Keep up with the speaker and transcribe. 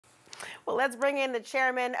Well, let's bring in the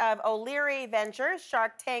chairman of O'Leary Ventures,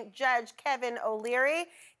 Shark Tank Judge Kevin O'Leary.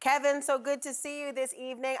 Kevin, so good to see you this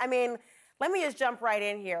evening. I mean, let me just jump right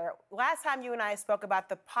in here. Last time you and I spoke about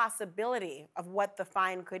the possibility of what the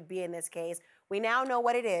fine could be in this case, we now know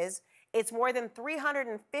what it is. It's more than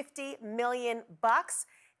 $350 million.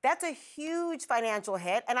 That's a huge financial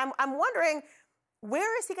hit. And I'm wondering,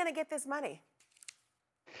 where is he going to get this money?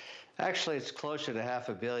 Actually, it's closer to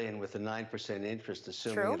 $500 million with a 9% interest,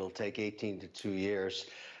 assuming it'll take 18 to 2 years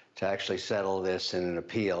to actually settle this in an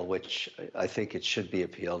appeal, which I think it should be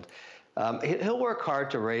appealed. He'll work hard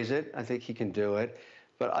to raise it. I think he can do it.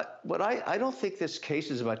 But I don't think this case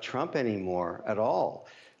is about Trump anymore at all,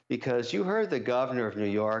 because you heard the governor of New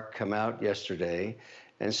York come out yesterday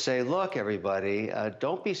and say, look, everybody,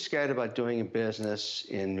 don't be scared about doing business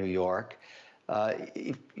in New York.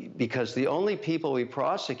 Because the only people we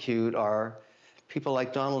prosecute are people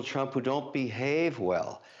like Donald Trump who don't behave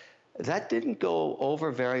well. That didn't go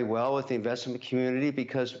over very well with the investment community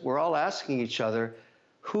because we're all asking each other,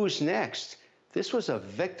 who's next? This was a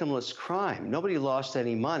victimless crime. Nobody lost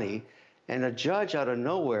any money. And a judge out of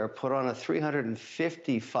nowhere put on a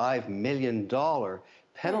 $355 million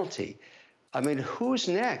penalty. I mean, who's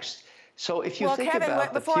next? So if you think Kevin,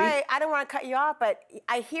 about before I don't want to cut you off, but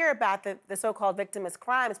I hear about the so-called victimless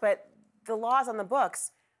crimes, but the laws on the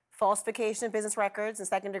books, falsification of business records in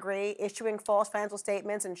second degree, issuing false financial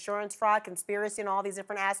statements, insurance fraud, conspiracy, and all these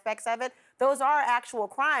different aspects of it, those are actual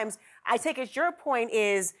crimes. I take it your point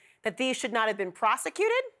is that these should not have been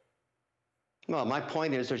prosecuted? Well, my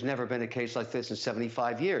point is there's never been a case like this in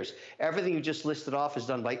 75 years. Everything you just listed off is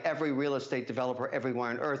done by every real estate developer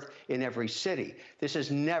everywhere on earth in every city. This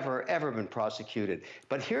has never, ever been prosecuted.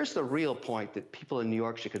 But here's the real point that people in New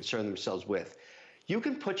York should concern themselves with. You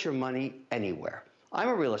can put your money anywhere. I'm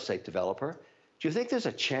a real estate developer. Do you think there's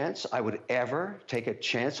a chance I would ever take a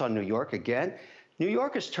chance on New York again? New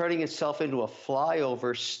York is turning itself into a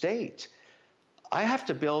flyover state. I have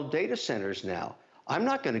to build data centers now. I'm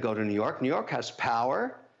not going to go to New York. New York has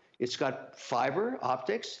power. It's got fiber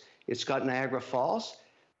optics. It's got Niagara Falls.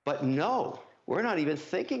 But no, we're not even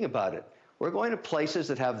thinking about it. We're going to places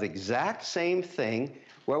that have the exact same thing,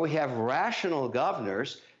 where we have rational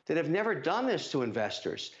governors that have never done this to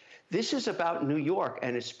investors. This is about New York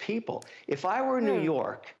and its people. If I were in New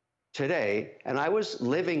York today and I was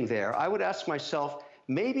living there, I would ask myself,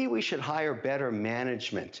 maybe we should hire better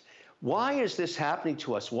management. Why is this happening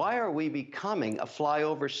to us? Why are we becoming a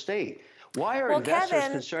flyover state? Why are investors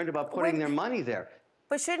concerned about putting their money there?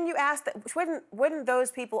 But shouldn't you ask that? Wouldn't those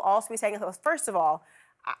people also be saying, first of all,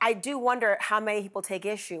 I do wonder how many people take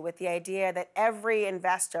issue with the idea that every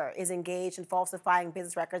investor is engaged in falsifying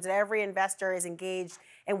business records, that every investor is engaged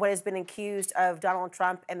in what has been accused of Donald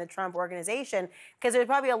Trump and the Trump organization, because there's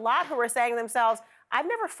probably a lot who are saying to themselves, I've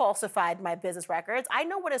never falsified my business records. I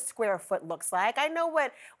know what a square foot looks like. I know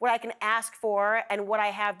what I can ask for and what I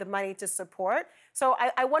have the money to support. So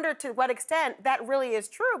I wonder to what extent that really is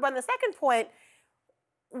true. But on the second point,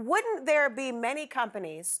 wouldn't there be many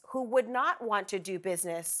companies who would not want to do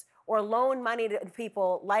business or loan money to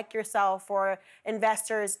people like yourself or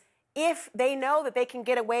investors if they know that they can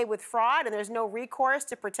get away with fraud and there's no recourse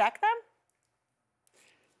to protect them?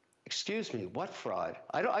 Excuse me, what fraud?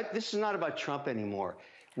 This is not about Trump anymore.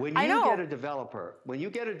 When you get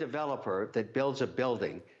a developer that builds a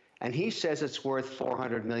building and he says it's worth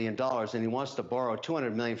 $400 million and he wants to borrow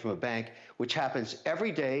 $200 million from a bank, which happens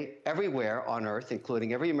every day, everywhere on earth,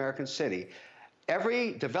 including every American city,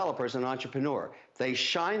 every developer is an entrepreneur. They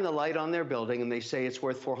shine the light on their building and they say it's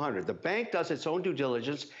worth 400. The bank does its own due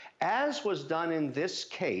diligence, as was done in this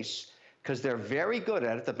case, because they're very good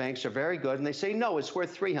at it. The banks are very good, and they say, no, it's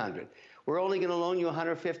worth 300. We're only going to loan you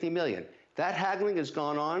 150 million. That haggling has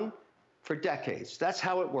gone on for decades. That's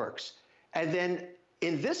how it works. And then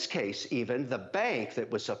in this case, even, the bank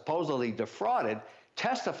that was supposedly defrauded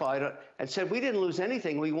testified and said, we didn't lose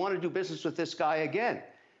anything. We want to do business with this guy again.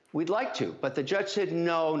 We'd like to. But the judge said,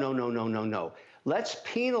 no, no, no, no, no, no. Let's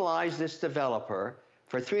penalize this developer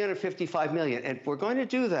for $355 million. And if we're going to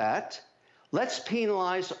do that, let's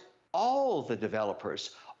penalize all the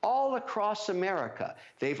developers all across America.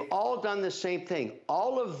 They've all done the same thing.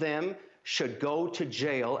 All of them should go to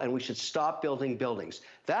jail, and we should stop building buildings.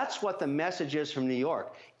 That's what the message is from New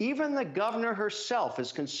York. Even the governor herself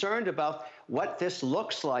is concerned about what this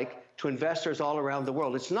looks like to investors all around the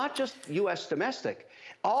world. It's not just U.S. domestic.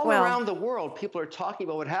 All around the world, people are talking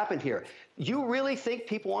about what happened here. You really think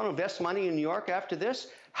people want to invest money in New York after this?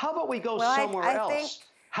 How about we go somewhere else?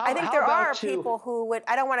 I think there are people who would,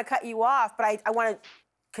 I don't want to cut you off, but I want to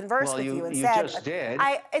conversed with you and you said, just did.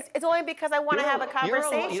 It's only because I want to have a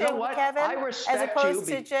conversation, you know what? Kevin, I respect as opposed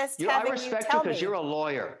you. to just I having respect you tell because me. you're a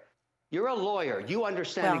lawyer. You're a lawyer. You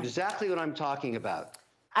understand exactly what I'm talking about.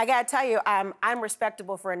 I got to tell you, I'm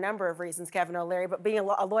respectable for a number of reasons, Kevin O'Leary, but being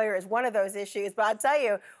a lawyer is one of those issues. But I'll tell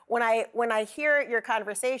you, when I hear your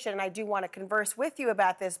conversation, and I do want to converse with you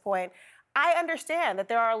about this point, I understand that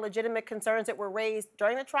there are legitimate concerns that were raised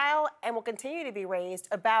during the trial and will continue to be raised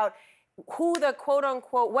about who the quote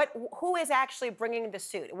unquote, who is actually bringing the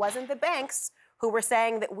suit. It wasn't the banks who were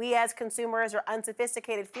saying that we as consumers or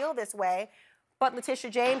unsophisticated feel this way. But Letitia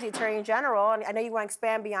James, the Attorney General, and I know you want to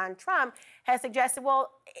expand beyond Trump, has suggested, well,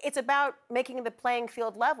 it's about making the playing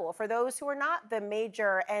field level for those who are not the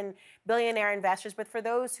major and billionaire investors, but for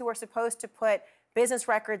those who are supposed to put business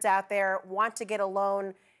records out there, want to get a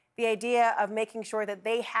loan, the idea of making sure that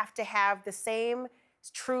they have to have the same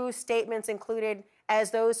true statements included as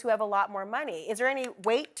those who have a lot more money. Is there any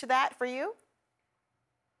weight to that for you?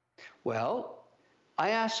 Well, I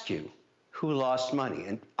ask you, who lost money?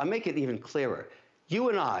 And I'll make it even clearer. You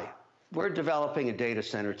and I, we're developing a data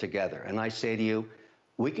center together. And I say to you,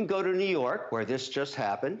 we can go to New York, where this just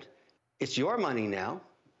happened. It's your money now.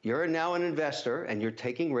 You're now an investor, and you're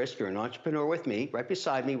taking risk. You're an entrepreneur with me, right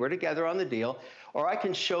beside me. We're together on the deal. Or I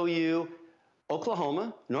can show you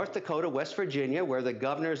Oklahoma, North Dakota, West Virginia, where the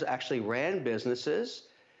governors actually ran businesses.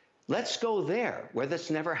 Let's go there, where this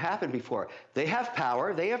never happened before. They have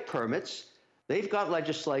power. They have permits. They've got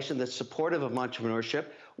legislation that's supportive of entrepreneurship.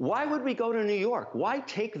 Why would we go to New York? Why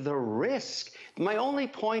take the risk? My only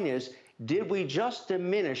point is, did we just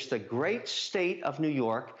diminish the great state of New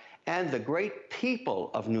York and the great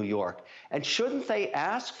people of New York? And shouldn't they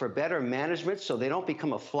ask for better management so they don't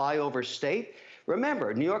become a flyover state?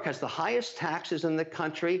 Remember, New York has the highest taxes in the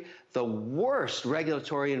country, the worst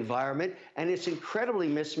regulatory environment, and it's incredibly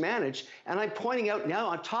mismanaged. And I'm pointing out now,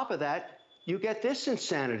 on top of that, you get this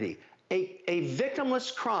insanity. A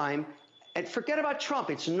victimless crime, and forget about Trump.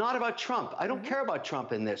 It's not about Trump. I don't care about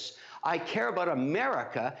Trump in this. I care about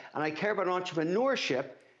America, and I care about entrepreneurship,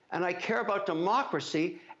 and I care about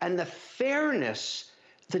democracy and the fairness.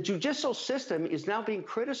 The judicial system is now being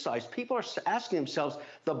criticized. People are asking themselves,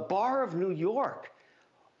 the bar of New York,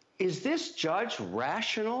 is this judge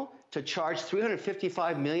rational to charge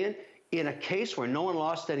 $355 million in a case where no one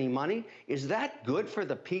lost any money? Is that good for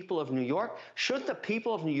the people of New York? Shouldn't the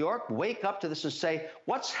people of New York wake up to this and say,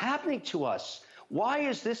 what's happening to us? Why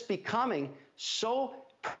is this becoming so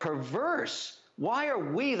perverse? Why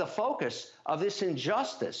are we the focus of this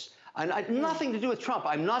injustice? And I had nothing to do with Trump.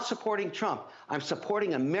 I'm not supporting Trump. I'm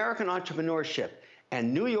supporting American entrepreneurship.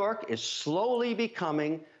 And New York is slowly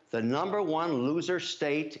becoming the #1 loser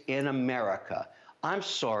state in America. I'm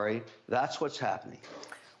sorry, that's what's happening.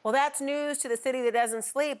 Well, that's news to the city that doesn't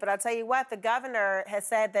sleep, but I'll tell you what, the governor has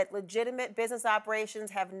said that legitimate business operations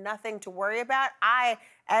have nothing to worry about. I,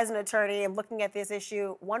 as an attorney, am looking at this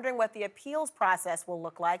issue, wondering what the appeals process will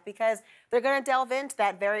look like, because they're going to delve into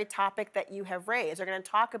that very topic that you have raised. They're going to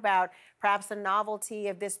talk about perhaps the novelty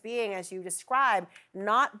of this being, as you described,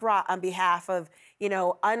 not brought on behalf of,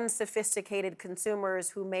 unsophisticated consumers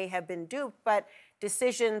who may have been duped, but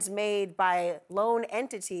decisions made by loan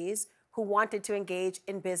entities who wanted to engage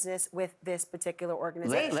in business with this particular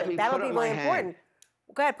organization. That'll be really important.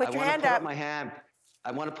 Go ahead, put your hand up.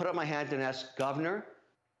 I want to put up my hand and ask, Governor,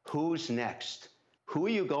 who's next? Who are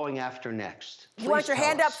you going after next? You want your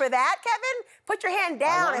hand up for that, Kevin? Put your hand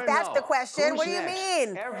down if that's the question. What do you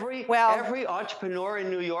mean? Every entrepreneur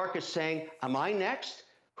in New York is saying, am I next?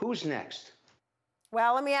 Who's next?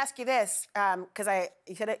 Well, let me ask you this, because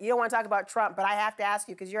you said you don't want to talk about Trump, but I have to ask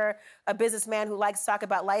you, because you're a businessman who likes to talk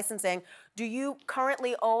about licensing. Do you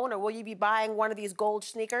currently own, or will you be buying one of these gold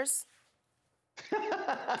sneakers?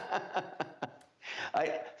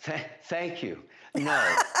 Thank you.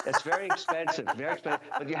 No, it's very expensive, very expensive.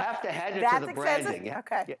 But you have to add it to the branding.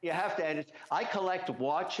 Okay. You have to add it. I collect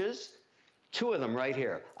watches, 2 of them right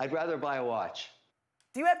here. I'd rather buy a watch.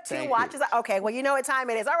 Do you have 2 watches? Okay, well, you know what time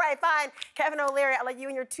it is. All right, fine. Kevin O'Leary, I'll let you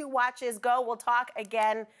and your 2 watches go. We'll talk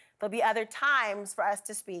again. There'll be other times for us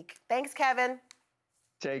to speak. Thanks, Kevin.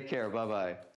 Take care. Bye-bye.